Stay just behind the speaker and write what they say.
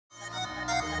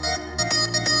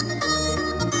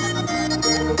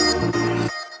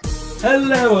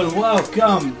Hello and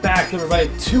welcome back, everybody,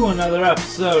 to another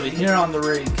episode here on the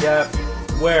recap,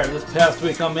 where this past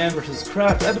week on Man vs.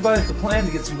 Craft, I devised a plan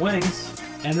to get some wings.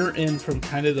 Enter in from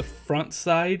kind of the front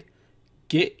side,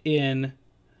 get in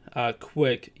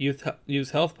quick, use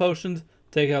health potions,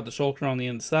 take out the shulker on the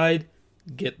inside,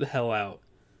 get the hell out.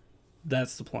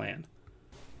 That's the plan.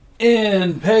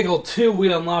 In Peggle 2,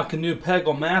 we unlock a new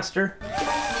Peggle Master.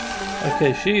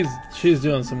 Okay, she's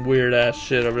doing some weird ass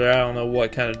shit over there. I don't know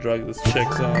what kind of drug this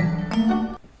chick's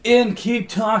on. In Keep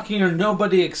Talking or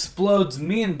Nobody Explodes,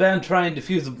 me and Ben try and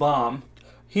defuse a bomb.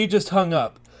 He just hung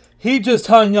up.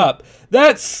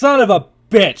 That son of a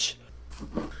bitch!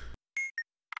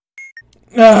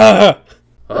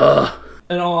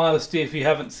 In all honesty, if you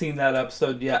haven't seen that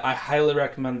episode yet, I highly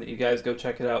recommend that you guys go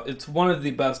check it out. It's one of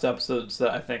the best episodes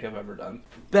that I think I've ever done.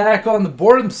 Back on the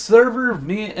Boredom server,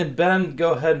 me and Ben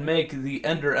go ahead and make the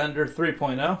Ender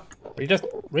 3.0.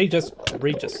 Regis!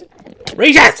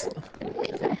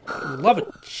 Love it.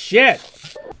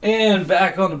 Shit! And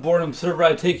back on the Boredom server,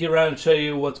 I take you around and show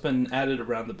you what's been added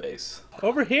around the base.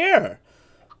 Over here!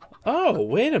 Oh,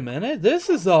 wait a minute. This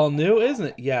is all new, isn't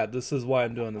it? Yeah, this is why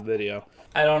I'm doing the video.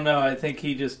 I don't know. I think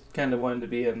he just kind of wanted to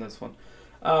be in this one.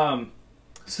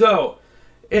 So,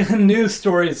 in news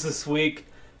stories this week,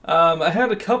 I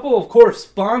had a couple of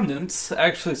correspondents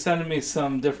actually sending me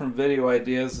some different video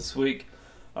ideas this week,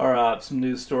 or some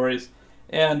news stories.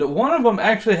 And one of them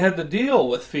actually had to deal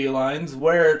with felines,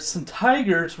 where some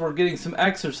tigers were getting some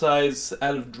exercise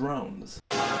out of drones.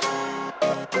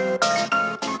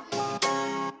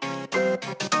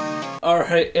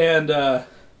 Alright, and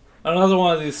another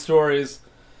one of these stories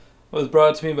was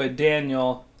brought to me by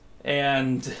Daniel,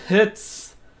 and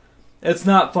it's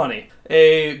not funny.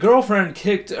 A girlfriend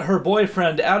kicked her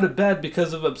boyfriend out of bed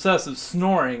because of obsessive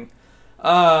snoring.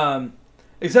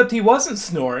 Except he wasn't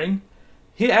snoring.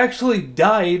 He actually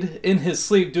died in his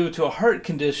sleep due to a heart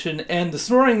condition, and the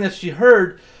snoring that she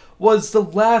heard was the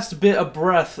last bit of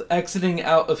breath exiting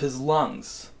out of his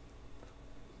lungs.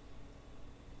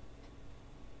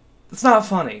 It's not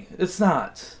funny. It's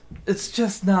not. It's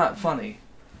just not funny.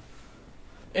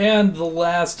 And the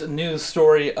last news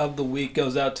story of the week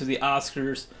goes out to the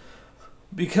Oscars.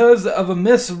 Because of a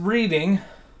misreading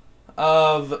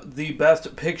of the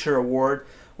Best Picture award,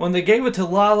 when they gave it to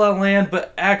La La Land,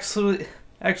 but actually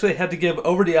had to give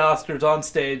over the Oscars on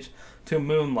stage to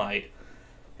Moonlight.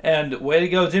 And way to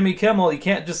go, Jimmy Kimmel. You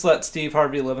can't just let Steve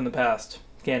Harvey live in the past,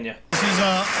 can you? This is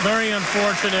very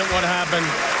unfortunate what happened.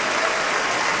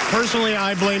 Personally,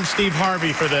 I blame Steve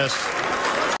Harvey for this.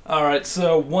 Alright,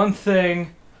 so one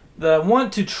thing that I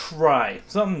want to try,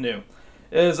 something new,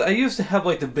 is I used to have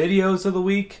like the videos of the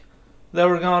week that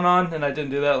were going on, and I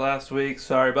didn't do that last week.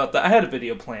 Sorry about that. I had a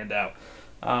video planned out.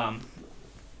 Oh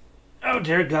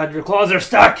dear God, your claws are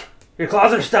stuck! Your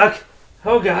claws are stuck!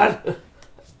 Oh God!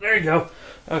 There you go.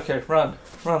 Okay, run,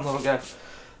 little guy.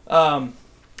 I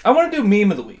want to do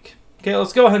meme of the week. Okay,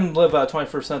 let's go ahead and live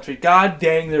 21st century. God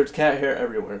dang, there's cat hair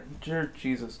everywhere. Dear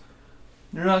Jesus.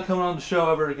 You're not coming on the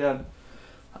show ever again.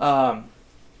 So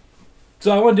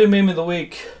I want to do meme of the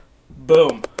week.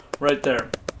 Boom. Right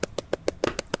there.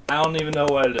 I don't even know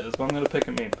what it is, but I'm going to pick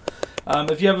a meme.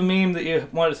 If you have a meme that you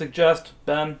want to suggest,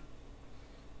 Ben,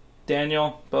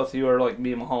 Daniel, both of you are like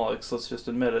memeaholics, let's just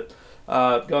admit it.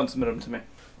 Go and submit them to me.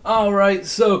 Alright,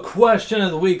 so question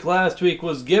of the week last week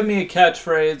was give me a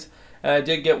catchphrase. I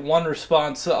did get one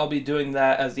response, so I'll be doing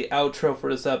that as the outro for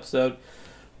this episode.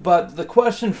 But the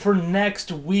question for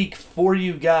next week for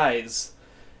you guys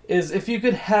is if you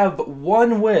could have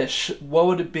one wish, what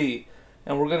would it be?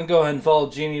 And we're going to go ahead and follow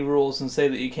genie rules and say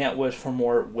that you can't wish for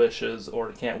more wishes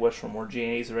or can't wish for more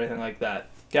genies or anything like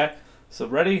that. Okay? So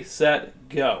ready, set,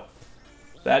 go.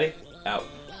 Batty, out.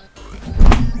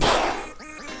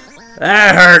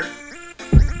 That hurt.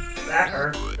 That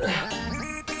hurt.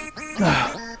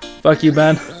 Fuck you,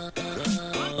 Ben.